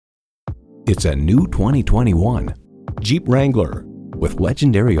It's a new 2021 Jeep Wrangler. With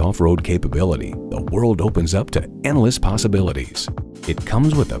legendary off-road capability, the world opens up to endless possibilities. It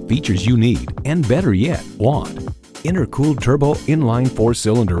comes with the features you need, and better yet, want. Intercooled turbo inline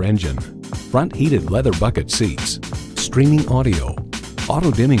 4-cylinder engine, front heated leather bucket seats, streaming audio,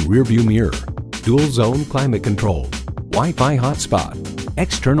 auto-dimming rearview mirror, dual zone climate control, Wi-Fi hotspot,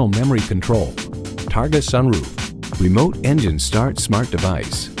 external memory control, Targa sunroof, remote engine start smart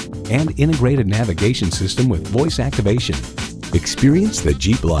device, and integrated navigation system with voice activation. Experience the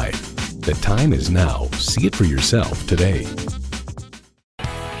Jeep life. The time is now. See it for yourself today.